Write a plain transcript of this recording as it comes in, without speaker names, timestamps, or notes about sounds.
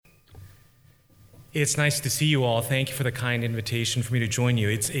It's nice to see you all. Thank you for the kind invitation for me to join you.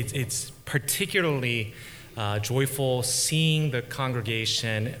 It's particularly joyful seeing the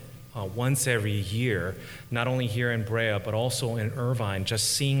congregation once every year, not only here in Brea, but also in Irvine,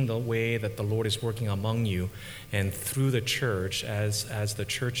 just seeing the way that the Lord is working among you and through the church as the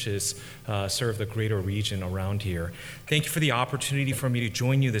churches serve the greater region around here. Thank you for the opportunity for me to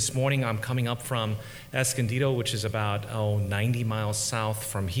join you this morning. I'm coming up from Escondido, which is about 90 miles south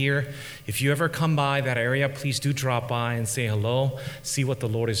from here. If you ever come by that area, please do drop by and say hello, see what the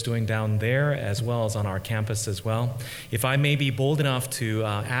Lord is doing down there as well as on our campus as well. If I may be bold enough to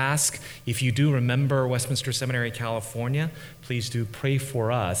ask, if you do remember Westminster Seminary, California, please do pray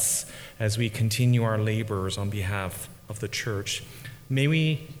for us as we continue our labors on behalf of the church. May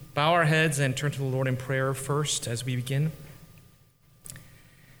we bow our heads and turn to the Lord in prayer first as we begin.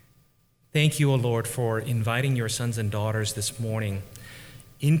 Thank you, O Lord, for inviting your sons and daughters this morning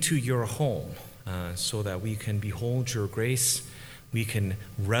into your home so that we can behold your grace, we can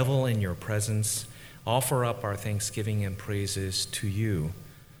revel in your presence, offer up our thanksgiving and praises to you.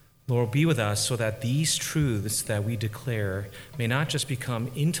 Lord, be with us so that these truths that we declare may not just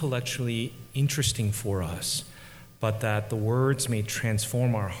become intellectually interesting for us, but that the words may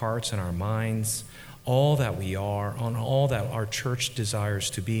transform our hearts and our minds, all that we are, on all that our church desires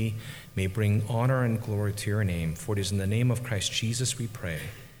to be, may bring honor and glory to your name. For it is in the name of Christ Jesus we pray.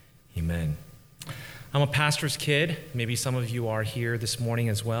 Amen. I'm a pastor's kid. Maybe some of you are here this morning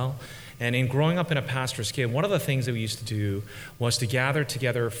as well. And in growing up in a pastor's kid, one of the things that we used to do was to gather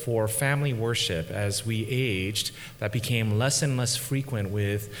together for family worship. As we aged, that became less and less frequent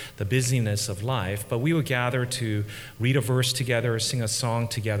with the busyness of life. But we would gather to read a verse together, sing a song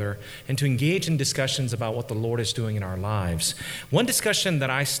together, and to engage in discussions about what the Lord is doing in our lives. One discussion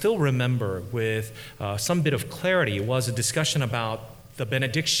that I still remember with some bit of clarity was a discussion about the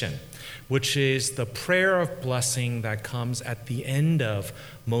benediction, which is the prayer of blessing that comes at the end of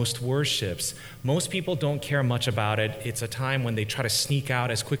most worships. Most people don't care much about it. It's a time when they try to sneak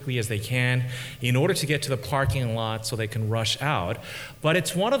out as quickly as they can in order to get to the parking lot so they can rush out. But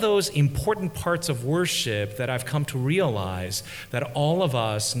it's one of those important parts of worship that I've come to realize that all of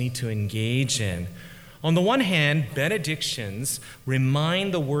us need to engage in. On the one hand, benedictions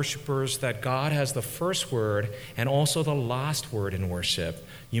remind the worshipers that God has the first word and also the last word in worship.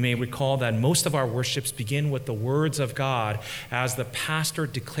 You may recall that most of our worships begin with the words of God as the pastor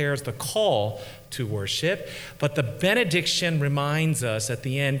declares the call to worship, but the benediction reminds us at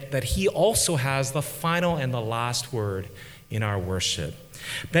the end that he also has the final and the last word in our worship.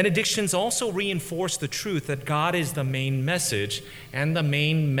 Benedictions also reinforce the truth that God is the main message and the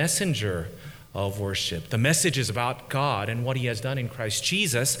main messenger of worship. The message is about God and what he has done in Christ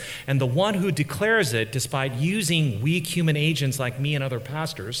Jesus, and the one who declares it, despite using weak human agents like me and other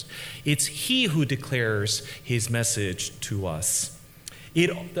pastors, it's he who declares his message to us.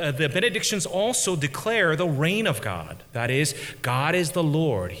 The benedictions also declare the reign of God. That is, God is the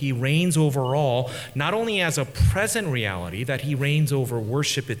Lord. He reigns over all, not only as a present reality, that he reigns over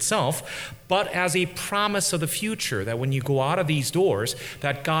worship itself, but as a promise of the future, that when you go out of these doors,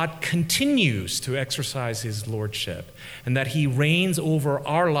 that God continues to exercise his lordship, and that he reigns over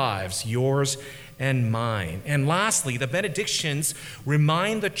our lives, yours and mine. And lastly, the benedictions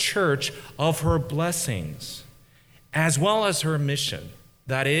remind the church of her blessings, as well as her mission.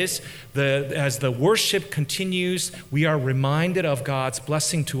 That is, as the worship continues, we are reminded of God's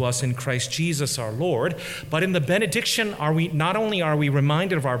blessing to us in Christ Jesus our Lord. But in the benediction, not only are we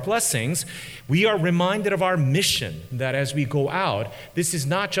reminded of our blessings, we are reminded of our mission, that as we go out, this is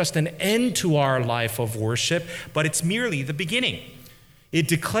not just an end to our life of worship, but it's merely the beginning. It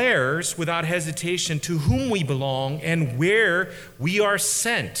declares without hesitation to whom we belong and where we are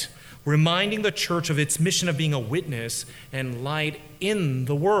sent, reminding the church of its mission of being a witness and light in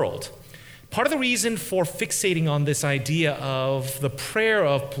the world. Part of the reason for fixating on this idea of the prayer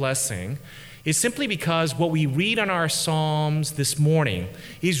of blessing is simply because what we read on our Psalms this morning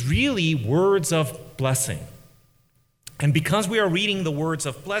is really words of blessing. And because we are reading the words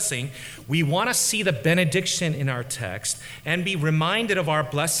of blessing, we want to see the benediction in our text and be reminded of our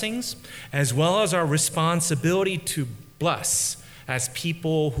blessings as well as our responsibility to bless as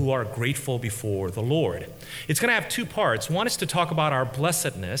people who are grateful before the Lord. It's going to have two parts. One is to talk about our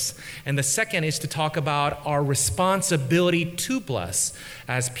blessedness, and the second is to talk about our responsibility to bless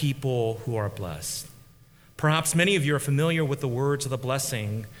as people who are blessed. Perhaps many of you are familiar with the words of the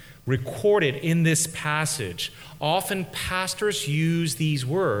blessing recorded in this passage. Often pastors use these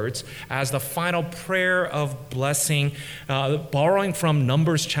words as the final prayer of blessing, borrowing from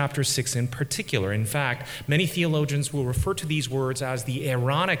Numbers chapter 6 in particular. In fact, many theologians will refer to these words as the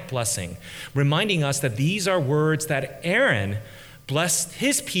Aaronic blessing, reminding us that these are words that Aaron blessed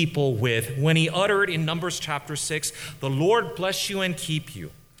his people with when he uttered in Numbers chapter 6, "The Lord bless you and keep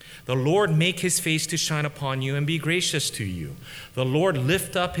you. The Lord make his face to shine upon you and be gracious to you. The Lord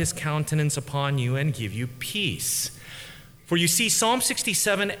lift up his countenance upon you and give you peace." For you see, Psalm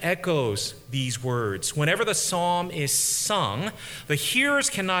 67 echoes these words. Whenever the psalm is sung, the hearers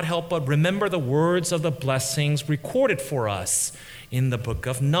cannot help but remember the words of the blessings recorded for us in the book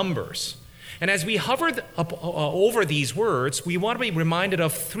of Numbers. And as we hovered over these words, we want to be reminded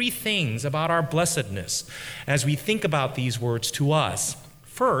of three things about our blessedness as we think about these words to us.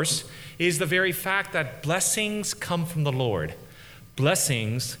 First is the very fact that blessings come from the Lord.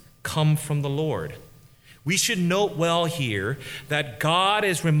 Blessings come from the Lord. We should note well here that God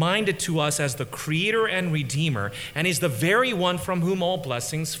is reminded to us as the creator and redeemer and is the very one from whom all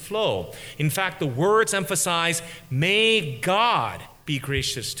blessings flow. In fact, the words emphasize, "May God be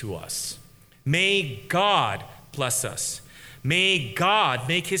gracious to us. May God bless us. May God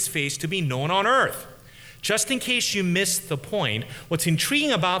make his face to be known on earth." Just in case you missed the point, what's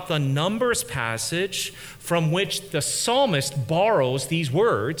intriguing about the Numbers passage from which the psalmist borrows these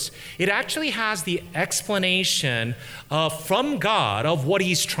words, it actually has the explanation from God of what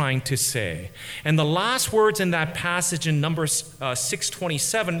he's trying to say. And the last words in that passage in Numbers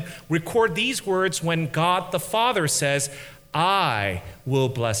 6:27 record these words when God the Father says, "I will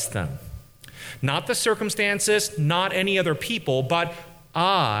bless them." Not the circumstances, not any other people, but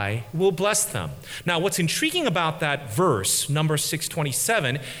I will bless them. Now, what's intriguing about that verse, Numbers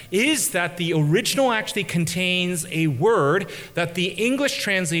 6:27, is that the original actually contains a word that the English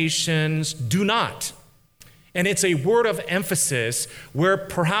translations do not. And it's a word of emphasis where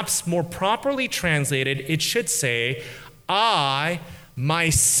perhaps more properly translated, it should say, "I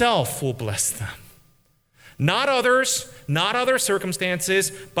myself will bless them." Not others, not other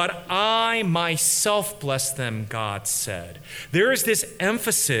circumstances, but I myself bless them, God said. There is this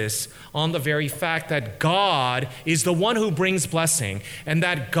emphasis on the very fact that God is the one who brings blessing and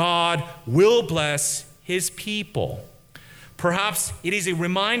that God will bless his people. Perhaps it is a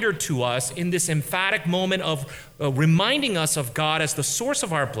reminder to us in this emphatic moment of reminding us of God as the source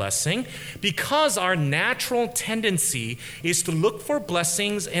of our blessing, because our natural tendency is to look for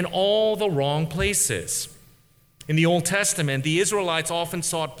blessings in all the wrong places. In the Old Testament, the Israelites often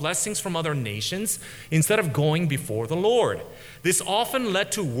sought blessings from other nations instead of going before the Lord. This often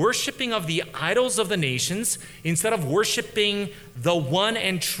led to worshiping of the idols of the nations instead of worshiping the one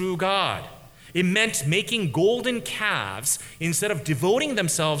and true God. It meant making golden calves instead of devoting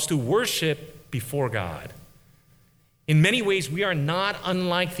themselves to worship before God. In many ways, we are not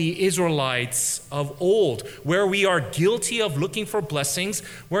unlike the Israelites of old, where we are guilty of looking for blessings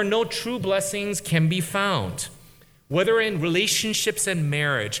where no true blessings can be found. Whether in relationships and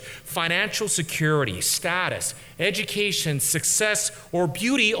marriage, financial security, status, education, success, or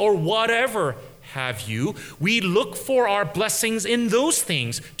beauty, or whatever have you, we look for our blessings in those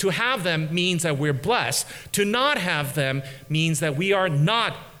things. To have them means that we're blessed. To not have them means that we are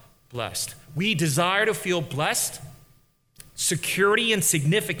not blessed. We desire to feel blessed, security, and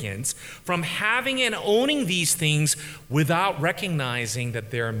significance from having and owning these things without recognizing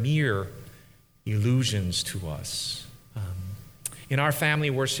that they're mere illusions to us. In our family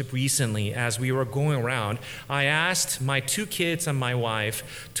worship recently, as we were going around, I asked my two kids and my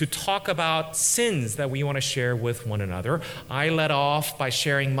wife to talk about sins that we want to share with one another. I led off by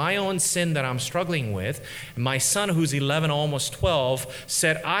sharing my own sin that I'm struggling with. And my son, who's 11, almost 12,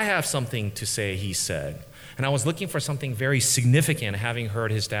 said, "I have something to say," he said. And I was looking for something very significant, having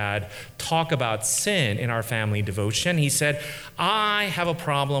heard his dad talk about sin in our family devotion. He said, "I have a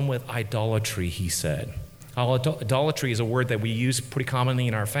problem with idolatry," he said. Idolatry is a word that we use pretty commonly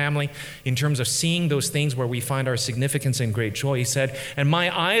in our family in terms of seeing those things where we find our significance and great joy. He said, "And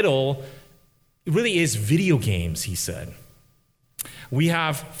my idol really is video games," he said. We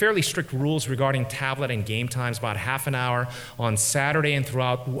have fairly strict rules regarding tablet and game times, about half an hour on Saturday and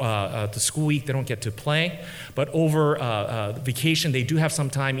throughout the school week. They don't get to play. But over vacation, they do have some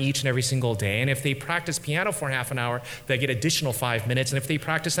time each and every single day. And if they practice piano for half an hour, they get additional 5 minutes. And if they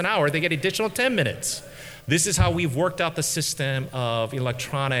practice an hour, they get additional 10 minutes. This is how we've worked out the system of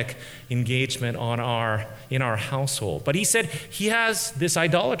electronic engagement in our household. But he said he has this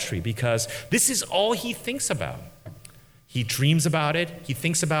idolatry because this is all he thinks about. He dreams about it. He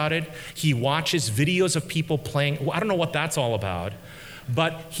thinks about it. He watches videos of people playing. Well, I don't know what that's all about,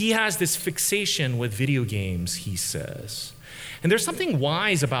 but he has this fixation with video games, he says. And there's something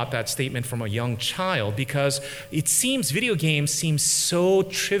wise about that statement from a young child, because it seems video games seem so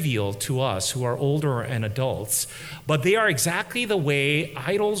trivial to us who are older and adults, but they are exactly the way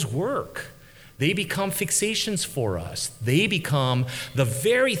idols work. They become fixations for us. They become the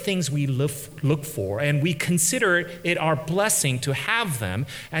very things we look for, and we consider it our blessing to have them,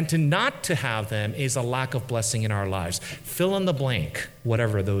 and to not to have them is a lack of blessing in our lives. Fill in the blank,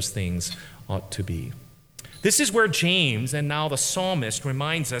 whatever those things ought to be. This is where James, and now the psalmist,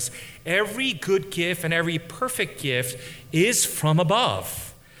 reminds us every good gift and every perfect gift is from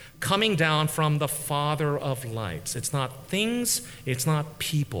above, coming down from the Father of lights. It's not things, it's not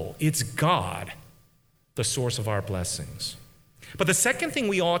people, it's God, the source of our blessings. But the second thing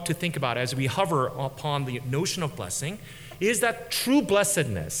we ought to think about as we hover upon the notion of blessing is that true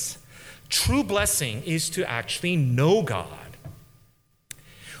blessedness, true blessing is to actually know God.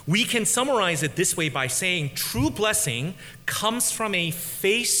 We can summarize it this way by saying true blessing comes from a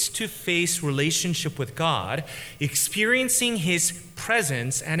face-to-face relationship with God, experiencing His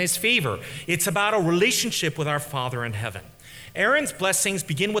presence and His favor. It's about a relationship with our Father in heaven. Aaron's blessings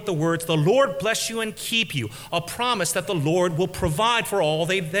begin with the words, "The Lord bless you and keep you," a promise that the Lord will provide for all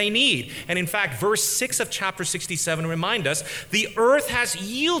they need. And in fact, verse 6 of chapter 67 reminds us, the earth has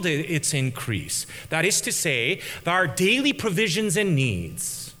yielded its increase. That is to say, our daily provisions and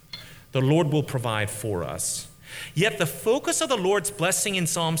needs, the Lord will provide for us. Yet the focus of the Lord's blessing in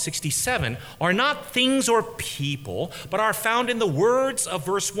Psalm 67 are not things or people, but are found in the words of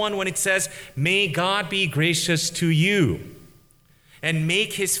verse 1 when it says, "May God be gracious to you and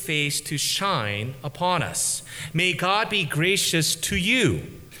make His face to shine upon us." May God be gracious to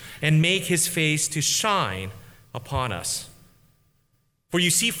you and make His face to shine upon us. For you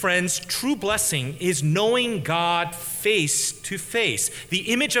see, friends, true blessing is knowing God face to face.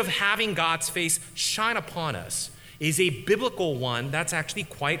 The image of having God's face shine upon us is a biblical one that's actually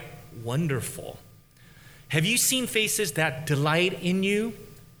quite wonderful. Have you seen faces that delight in you?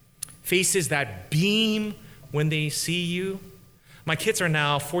 Faces that beam when they see you? My kids are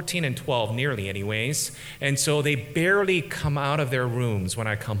now 14 and 12, nearly anyways, and so they barely come out of their rooms when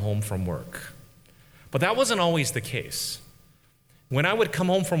I come home from work. But that wasn't always the case. When I would come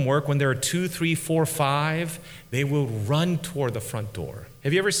home from work, when they were 2, 3, 4, 5, they will run toward the front door.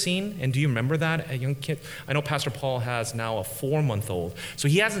 Have you ever seen, and do you remember that, a young kid? I know Pastor Paul has now a 4-month-old, so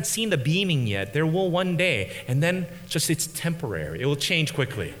he hasn't seen the beaming yet. There will one day, and then just it's temporary. It will change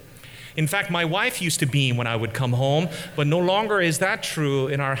quickly. In fact, my wife used to beam when I would come home, but no longer is that true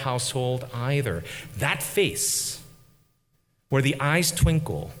in our household either. That face, where the eyes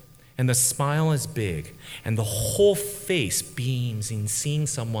twinkle, and the smile is big, and the whole face beams in seeing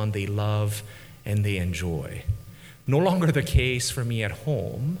someone they love and they enjoy. No longer the case for me at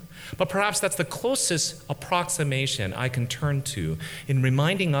home, but perhaps that's the closest approximation I can turn to in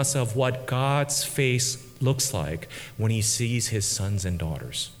reminding us of what God's face looks like when He sees His sons and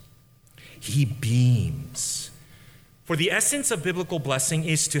daughters. He beams. For the essence of biblical blessing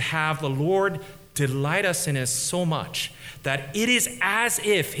is to have the Lord delight us in us so much that it is as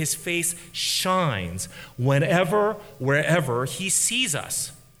if His face shines whenever, wherever He sees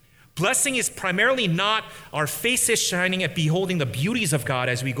us. Blessing is primarily not our faces shining at beholding the beauties of God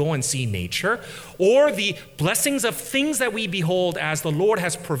as we go and see nature, or the blessings of things that we behold as the Lord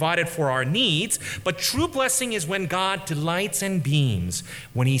has provided for our needs, but true blessing is when God delights and beams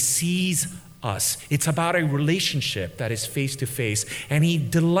when He sees us. It's about a relationship that is face to face, and He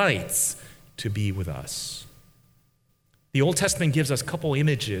delights to be with us. The Old Testament gives us a couple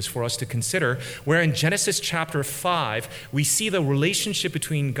images for us to consider, where in Genesis chapter 5, we see the relationship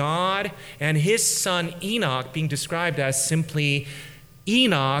between God and His son Enoch being described as simply,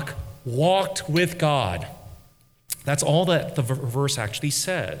 Enoch walked with God. That's all that the verse actually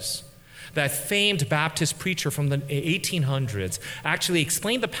says. That famed Baptist preacher from the 1800s actually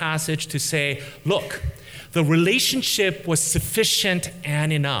explained the passage to say, look, the relationship was sufficient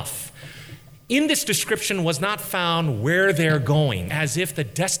and enough. In this description was not found where they're going, as if the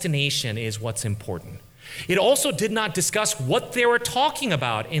destination is what's important. It also did not discuss what they were talking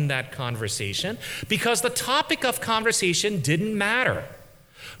about in that conversation, because the topic of conversation didn't matter.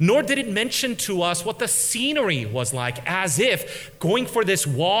 Nor did it mention to us what the scenery was like, as if going for this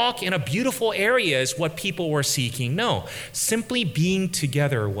walk in a beautiful area is what people were seeking. No, simply being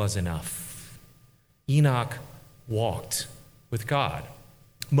together was enough. Enoch walked with God.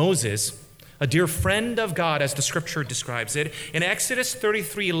 Moses, a dear friend of God, as the scripture describes it. In Exodus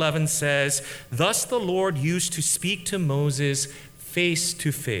 33:11 says, "Thus the Lord used to speak to Moses face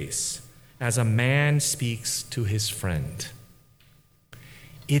to face, as a man speaks to his friend."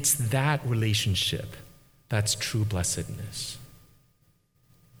 It's that relationship that's true blessedness.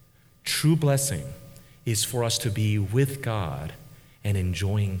 True blessing is for us to be with God and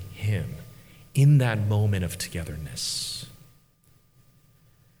enjoying Him in that moment of togetherness.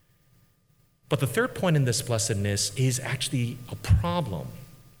 But the third point in this blessedness is actually a problem.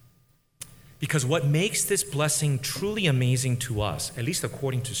 Because what makes this blessing truly amazing to us, at least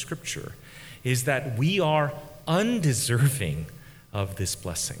according to Scripture, is that we are undeserving of this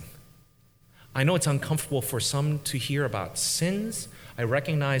blessing. I know it's uncomfortable for some to hear about sins. I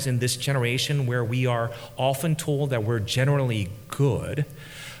recognize in this generation where we are often told that we're generally good,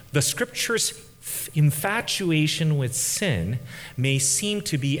 the Scripture's infatuation with sin may seem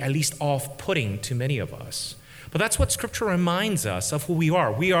to be at least off-putting to many of us. But that's what Scripture reminds us of who we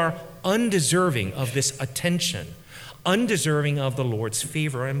are. We are undeserving of this attention, undeserving of the Lord's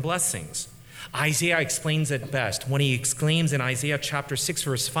favor and blessings. Isaiah explains it best when he exclaims in Isaiah chapter 6,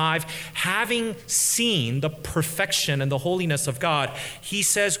 verse 5, having seen the perfection and the holiness of God, he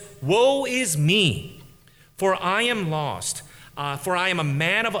says, "Woe is me, for I am lost. For I am a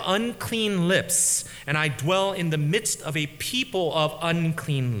man of unclean lips, and I dwell in the midst of a people of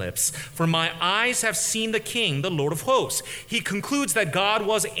unclean lips. For my eyes have seen the King, the Lord of hosts." He concludes that God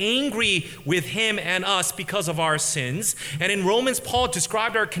was angry with him and us because of our sins. And in Romans, Paul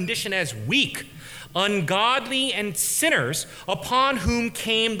described our condition as weak, ungodly, and sinners, upon whom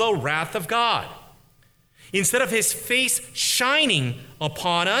came the wrath of God. Instead of his face shining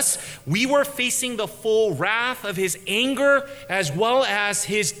upon us, we were facing the full wrath of his anger as well as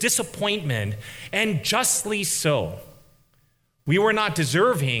his disappointment, and justly so. We were not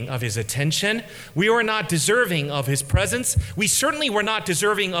deserving of his attention. We were not deserving of his presence. We certainly were not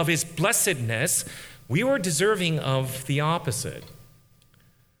deserving of his blessedness. We were deserving of the opposite.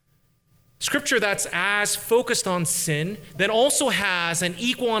 Scripture that's as focused on sin then also has an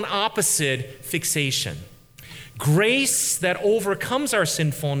equal and opposite fixation. Grace that overcomes our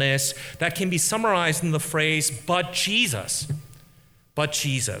sinfulness, that can be summarized in the phrase, "but Jesus." But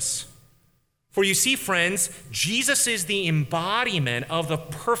Jesus. For you see, friends, Jesus is the embodiment of the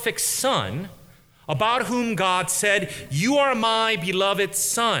perfect Son, about whom God said, "You are my beloved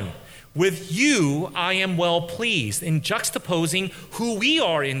Son. With you I am well pleased," in juxtaposing who we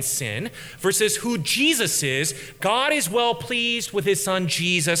are in sin versus who Jesus is. God is well pleased with his Son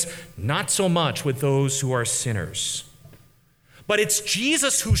Jesus, not so much with those who are sinners. But it's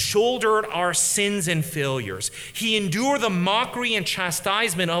Jesus who shouldered our sins and failures. He endured the mockery and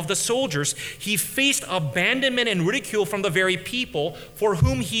chastisement of the soldiers. He faced abandonment and ridicule from the very people for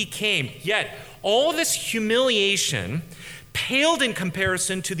whom he came. Yet all this humiliation paled in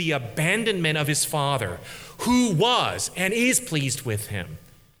comparison to the abandonment of his Father, who was and is pleased with him.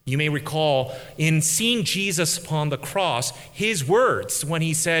 You may recall in seeing Jesus upon the cross, his words when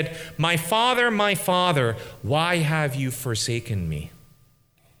he said, my Father, why have you forsaken me?"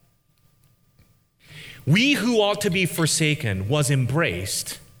 We who ought to be forsaken was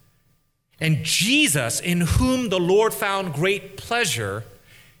embraced, and Jesus, in whom the Lord found great pleasure,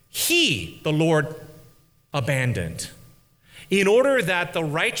 he, the Lord, abandoned, in order that the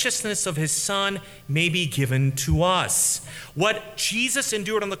righteousness of his Son may be given to us. What Jesus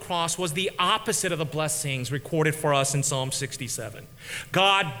endured on the cross was the opposite of the blessings recorded for us in Psalm 67.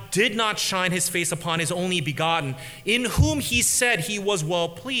 God did not shine his face upon his only begotten, in whom he said he was well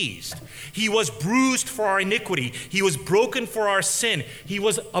pleased. He was bruised for our iniquity. He was broken for our sin. He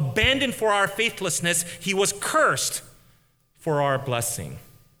was abandoned for our faithlessness. He was cursed for our blessing.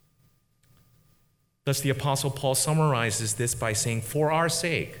 Thus, the Apostle Paul summarizes this by saying, "For our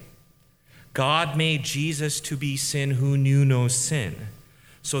sake, God made Jesus to be sin who knew no sin,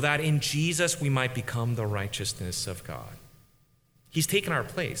 so that in Jesus we might become the righteousness of God." He's taken our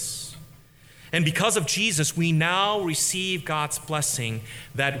place. And because of Jesus, we now receive God's blessing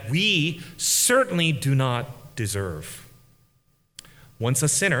that we certainly do not deserve. Once a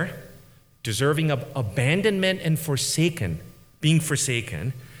sinner, deserving of abandonment and being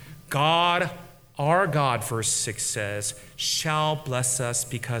forsaken, our God, verse 6 says, shall bless us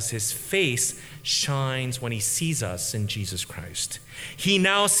because his face shines when he sees us in Jesus Christ. He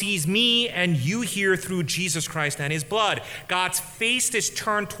now sees me and you here through Jesus Christ and his blood. God's face is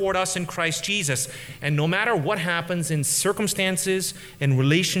turned toward us in Christ Jesus. And no matter what happens in circumstances and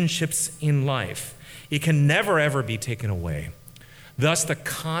relationships in life, it can never, ever be taken away. Thus, the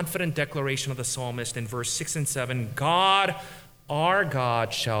confident declaration of the psalmist in verse 6 and 7, God our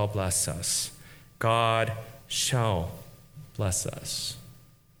God shall bless us. God shall bless us.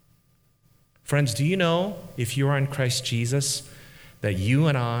 Friends, do you know, if you are in Christ Jesus, that you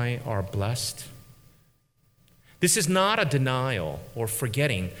and I are blessed? This is not a denial or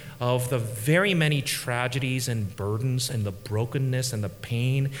forgetting of the very many tragedies and burdens and the brokenness and the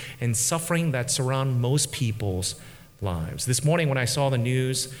pain and suffering that surround most people's lives. This morning when I saw the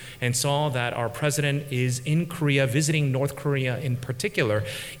news and saw that our president is in Korea, visiting North Korea in particular,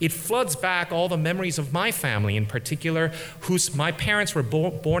 it floods back all the memories of my family in particular, my parents were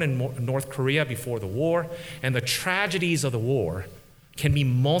born in North Korea before the war, and the tragedies of the war can be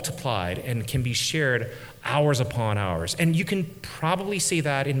multiplied and can be shared hours upon hours. And you can probably say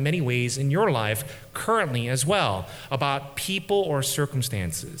that in many ways in your life currently as well, about people or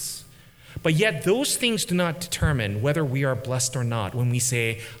circumstances. But yet those things do not determine whether we are blessed or not when we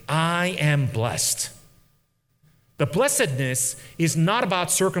say, I am blessed. The blessedness is not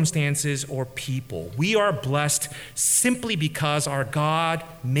about circumstances or people. We are blessed simply because our God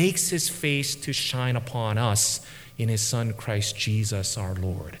makes his face to shine upon us in his Son, Christ Jesus, our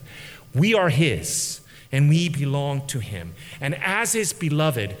Lord. We are his, and we belong to him. And as his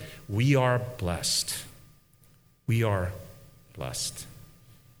beloved, we are blessed. We are blessed.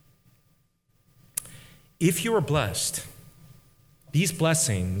 If you are blessed, these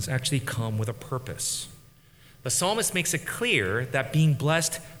blessings actually come with a purpose. The psalmist makes it clear that being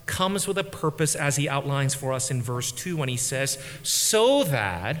blessed comes with a purpose, as he outlines for us in verse 2 when he says, so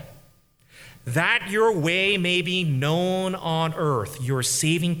that your way may be known on earth, your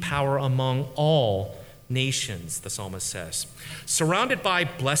saving power among all nations, the psalmist says. Surrounded by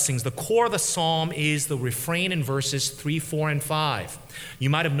blessings, the core of the psalm is the refrain in verses 3, 4, and 5. You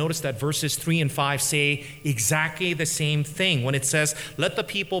might have noticed that verses 3 and 5 say exactly the same thing when it says, let the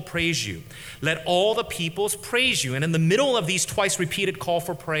people praise you. Let all the peoples praise you. And in the middle of these twice repeated call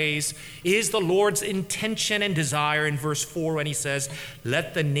for praise is the Lord's intention and desire in verse 4 when he says,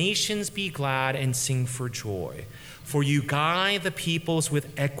 let the nations be glad and sing for joy. For you guide the peoples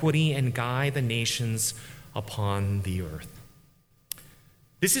with equity and guide the nations upon the earth.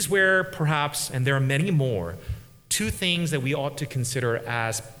 This is where perhaps, and there are many more, two things that we ought to consider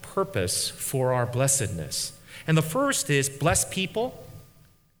as purpose for our blessedness. And the first is bless people,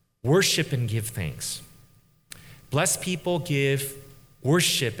 worship and give thanks. Bless people,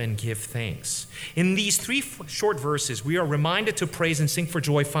 worship and give thanks. In these three short verses, we are reminded to praise and sing for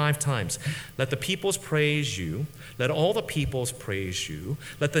joy 5 times. Let the peoples praise you. Let all the peoples praise you.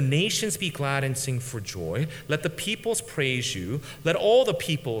 Let the nations be glad and sing for joy. Let the peoples praise you. Let all the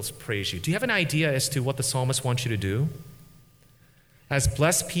peoples praise you. Do you have an idea as to what the psalmist wants you to do? As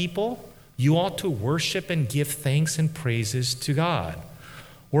blessed people, you ought to worship and give thanks and praises to God.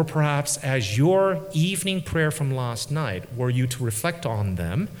 Or perhaps as your evening prayer from last night, were you to reflect on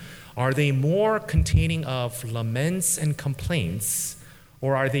them, are they more containing of laments and complaints,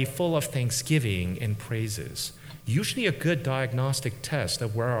 or are they full of thanksgiving and praises? Usually a good diagnostic test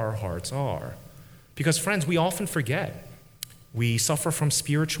of where our hearts are. Because friends, we often forget. We suffer from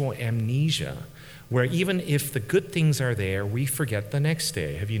spiritual amnesia, where even if the good things are there, we forget the next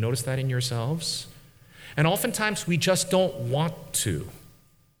day. Have you noticed that in yourselves? And oftentimes we just don't want to.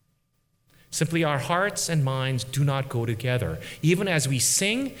 Simply our hearts and minds do not go together. Even as we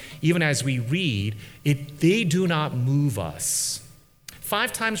sing, even as we read, they do not move us.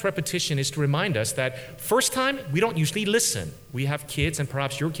 5 times repetition is to remind us that first time, we don't usually listen. We have kids, and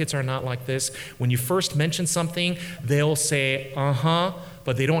perhaps your kids are not like this. When you first mention something, they'll say,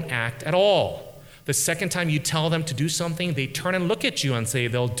 but they don't act at all. The second time you tell them to do something, they turn and look at you and say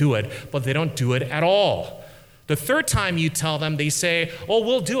they'll do it, but they don't do it at all. The third time you tell them, they say,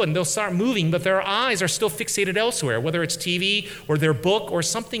 we'll do it, and they'll start moving, but their eyes are still fixated elsewhere, whether it's TV or their book or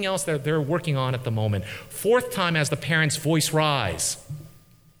something else that they're working on at the moment. 4th time, as the parent's voice rise,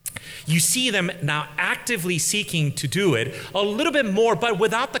 you see them now actively seeking to do it a little bit more, but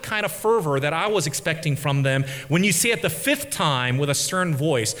without the kind of fervor that I was expecting from them when you say it the 5th time with a stern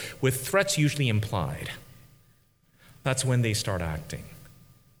voice, with threats usually implied. That's when they start acting.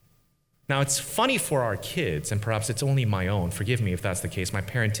 Now, it's funny for our kids, and perhaps it's only my own. Forgive me if that's the case. My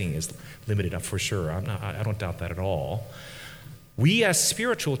parenting is limited up for sure. I don't doubt that at all. We as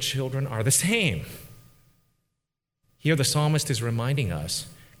spiritual children are the same. Here the psalmist is reminding us,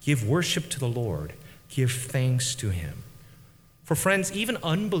 give worship to the Lord. Give thanks to him. For friends, even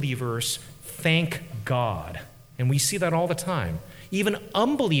unbelievers thank God. And we see that all the time. Even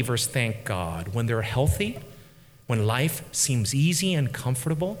unbelievers thank God when they're healthy, when life seems easy and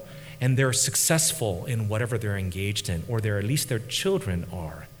comfortable, and they're successful in whatever they're engaged in, or at least their children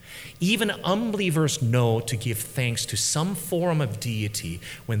are. Even unbelievers know to give thanks to some form of deity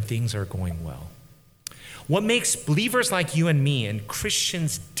when things are going well. What makes believers like you and me and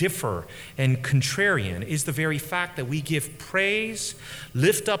Christians differ and contrarian is the very fact that we give praise,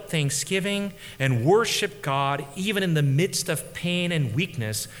 lift up thanksgiving, and worship God even in the midst of pain and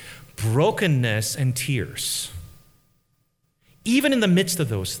weakness, brokenness and tears. Even in the midst of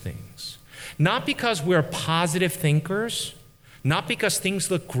those things. Not because we're positive thinkers, not because things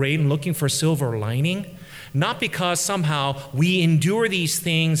look great and looking for silver lining, not because somehow we endure these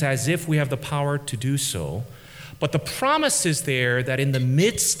things as if we have the power to do so, but the promise is there that in the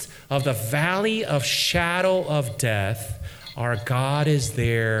midst of the valley of shadow of death, our God is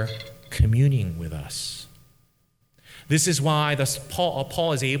there communing with us. This is why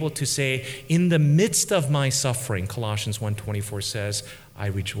Paul is able to say, in the midst of my suffering, Colossians 1:24 says, I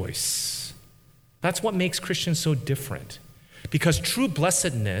rejoice. That's what makes Christians so different. Because true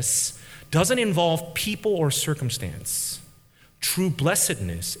blessedness doesn't involve people or circumstance. True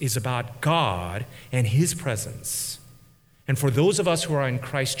blessedness is about God and His presence. And for those of us who are in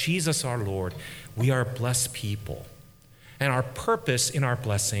Christ Jesus our Lord, we are blessed people. And our purpose in our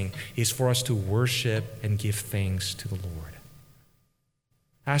blessing is for us to worship and give thanks to the Lord.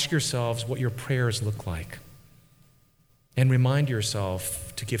 Ask yourselves what your prayers look like. And remind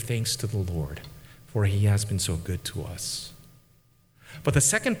yourself to give thanks to the Lord, for He has been so good to us. But the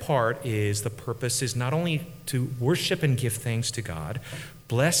second part is the purpose is not only to worship and give thanks to God,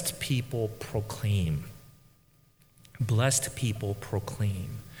 blessed people proclaim. Blessed people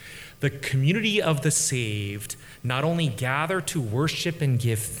proclaim. The community of the saved not only gather to worship and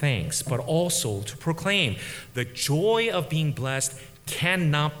give thanks, but also to proclaim. The joy of being blessed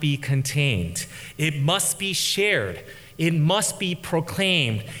cannot be contained. It must be shared. It must be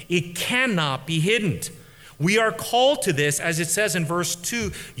proclaimed. It cannot be hidden. We are called to this, as it says in verse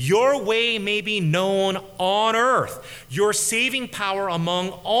 2, your way may be known on earth, your saving power among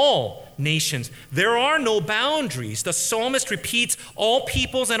all nations. There are no boundaries. The psalmist repeats all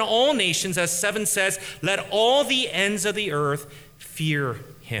peoples and all nations, as 7 says, let all the ends of the earth fear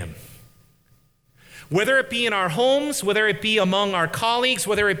Him. Whether it be in our homes, whether it be among our colleagues,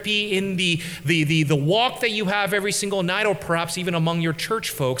 whether it be in the walk that you have every single night, or perhaps even among your church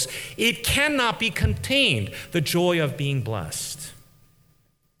folks, it cannot be contained, the joy of being blessed.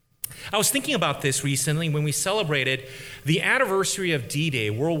 I was thinking about this recently when we celebrated the anniversary of D-Day,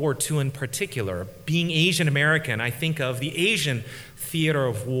 World War II in particular. Being Asian American, I think of the Asian theater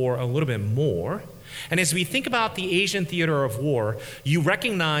of war a little bit more. And as we think about the Asian theater of war, you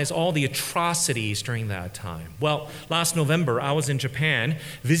recognize all the atrocities during that time. Well, last November, I was in Japan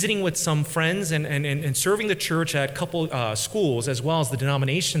visiting with some friends and serving the church at a couple schools as well as the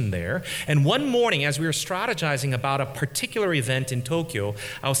denomination there. And one morning, as we were strategizing about a particular event in Tokyo,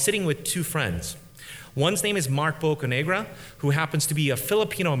 I was sitting with two friends. One's name is Mark Bocanegra, who happens to be a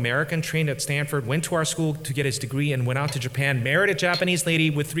Filipino-American trained at Stanford, went to our school to get his degree and went out to Japan, married a Japanese lady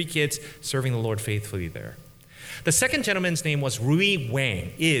with 3 kids, serving the Lord faithfully there. The second gentleman's name was Rui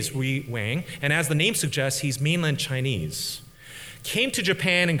Wang, and as the name suggests, he's mainland Chinese. Came to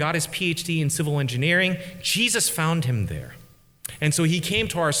Japan and got his PhD in civil engineering. Jesus found him there. And so he came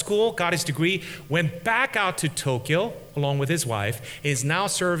to our school, got his degree, went back out to Tokyo along with his wife, is now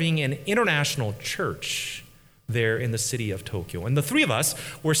serving an international church there in the city of Tokyo. And the three of us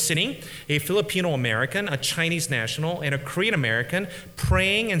were sitting, a Filipino-American, a Chinese national, and a Korean-American,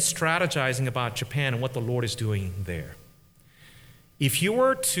 praying and strategizing about Japan and what the Lord is doing there. If you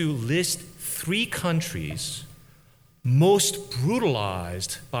were to list 3 countries most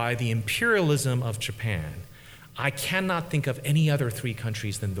brutalized by the imperialism of Japan, I cannot think of any other 3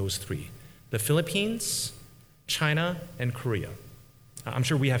 countries than those 3. The Philippines, China, and Korea. I'm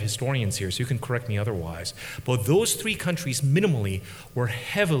sure we have historians here, so you can correct me otherwise. But those 3 countries minimally were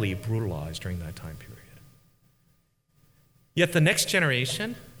heavily brutalized during that time period. Yet the next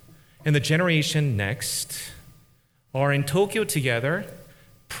generation and the generation next are in Tokyo together,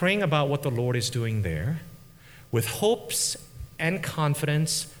 praying about what the Lord is doing there, with hopes and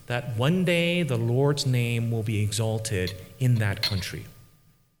confidence that one day the Lord's name will be exalted in that country.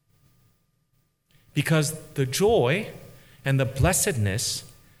 Because the joy and the blessedness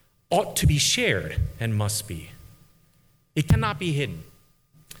ought to be shared and must be. It cannot be hidden.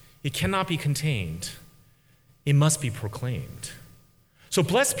 It cannot be contained. It must be proclaimed. So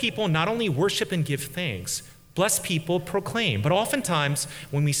blessed people not only worship and give thanks, blessed people proclaim. But oftentimes,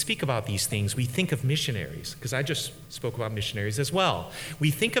 when we speak about these things, we think of missionaries, because I just spoke about missionaries as well. We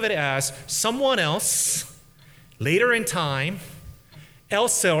think of it as someone else, later in time,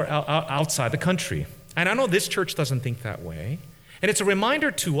 elsewhere outside the country. And I know this church doesn't think that way. And it's a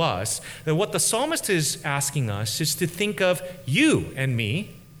reminder to us that what the psalmist is asking us is to think of you and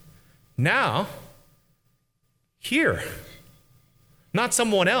me now, here. Not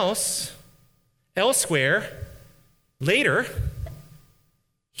someone else, elsewhere, later.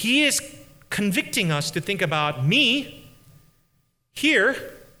 He is convicting us to think about me, here,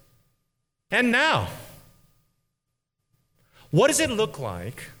 and now. What does it look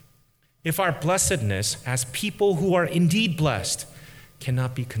like if our blessedness as people who are indeed blessed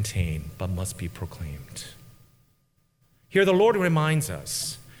cannot be contained but must be proclaimed? Here the Lord reminds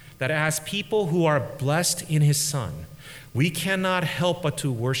us that as people who are blessed in his Son, we cannot help but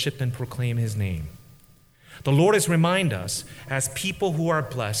to worship and proclaim his name. The Lord has reminded us, as people who are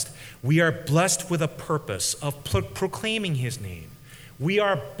blessed, we are blessed with a purpose of proclaiming his name. We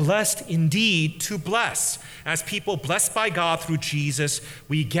are blessed indeed to bless. As people blessed by God through Jesus,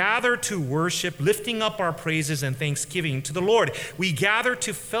 we gather to worship, lifting up our praises and thanksgiving to the Lord. We gather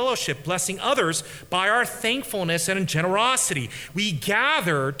to fellowship, blessing others by our thankfulness and generosity. We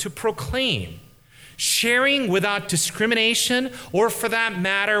gather to proclaim, sharing without discrimination, or for that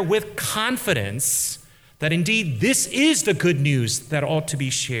matter, with confidence, that indeed this is the good news that ought to be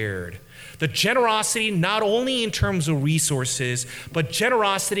shared. The generosity not only in terms of resources, but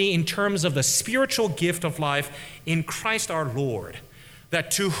generosity in terms of the spiritual gift of life in Christ our Lord. That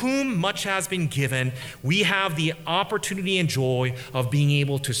to whom much has been given, we have the opportunity and joy of being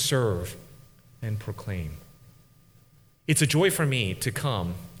able to serve and proclaim. It's a joy for me to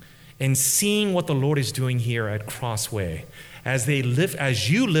come and seeing what the Lord is doing here at Crossway, as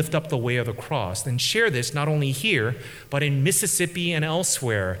you lift up the way of the cross, and share this not only here, but in Mississippi and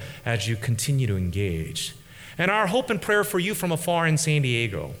elsewhere as you continue to engage. And our hope and prayer for you from afar in San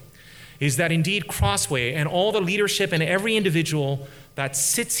Diego is that indeed Crossway and all the leadership and every individual that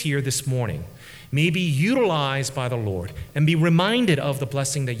sits here this morning may be utilized by the Lord and be reminded of the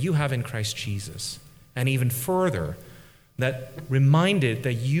blessing that you have in Christ Jesus. And even further, that reminded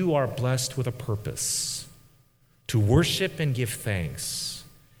that you are blessed with a purpose to worship and give thanks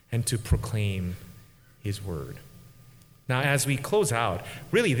and to proclaim his word. Now, as we close out,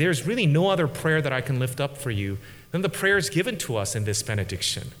 there's really no other prayer that I can lift up for you than the prayers given to us in this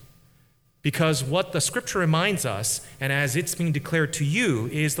benediction. Because what the scripture reminds us, and as it's being declared to you,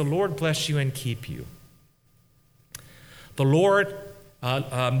 is the Lord bless you and keep you. The Lord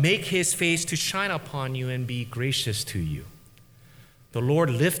make his face to shine upon you and be gracious to you. The Lord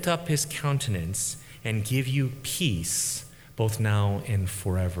lift up his countenance and give you peace, both now and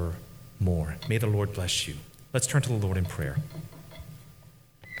forevermore. May the Lord bless you. Let's turn to the Lord in prayer.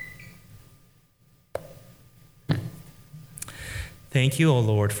 Thank you, O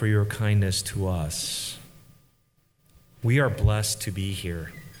Lord, for your kindness to us. We are blessed to be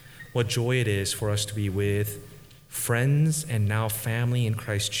here. What joy it is for us to be with friends and now family in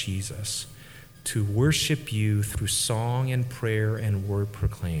Christ Jesus, to worship you through song and prayer and word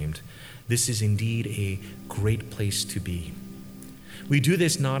proclaimed. This is indeed a great place to be. We do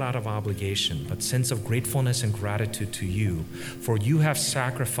this not out of obligation, but sense of gratefulness and gratitude to you, for you have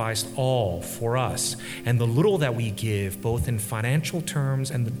sacrificed all for us, and the little that we give, both in financial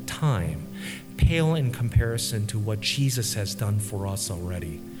terms and the time, pale in comparison to what Jesus has done for us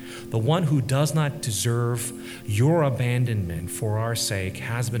already. The one who does not deserve your abandonment for our sake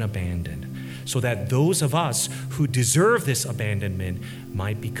has been abandoned, so that those of us who deserve this abandonment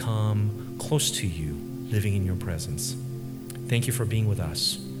might become close to you, living in your presence. Thank you for being with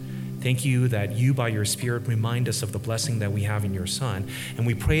us. Thank you that you, by your Spirit, remind us of the blessing that we have in your Son. And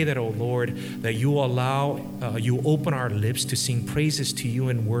we pray that, O Lord, that you you open our lips to sing praises to you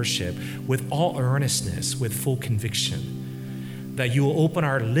in worship with all earnestness, with full conviction. That you will open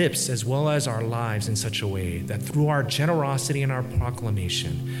our lips as well as our lives in such a way that through our generosity and our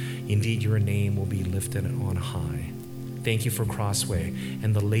proclamation, indeed your name will be lifted on high. Thank you for Crossway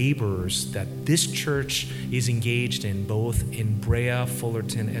and the laborers that this church is engaged in, both in Brea,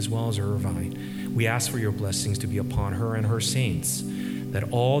 Fullerton, as well as Irvine. We ask for your blessings to be upon her and her saints, that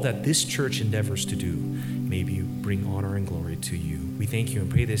all that this church endeavors to do may bring honor and glory to you. We thank you and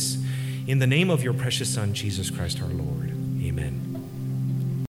pray this in the name of your precious Son, Jesus Christ our Lord. Amen.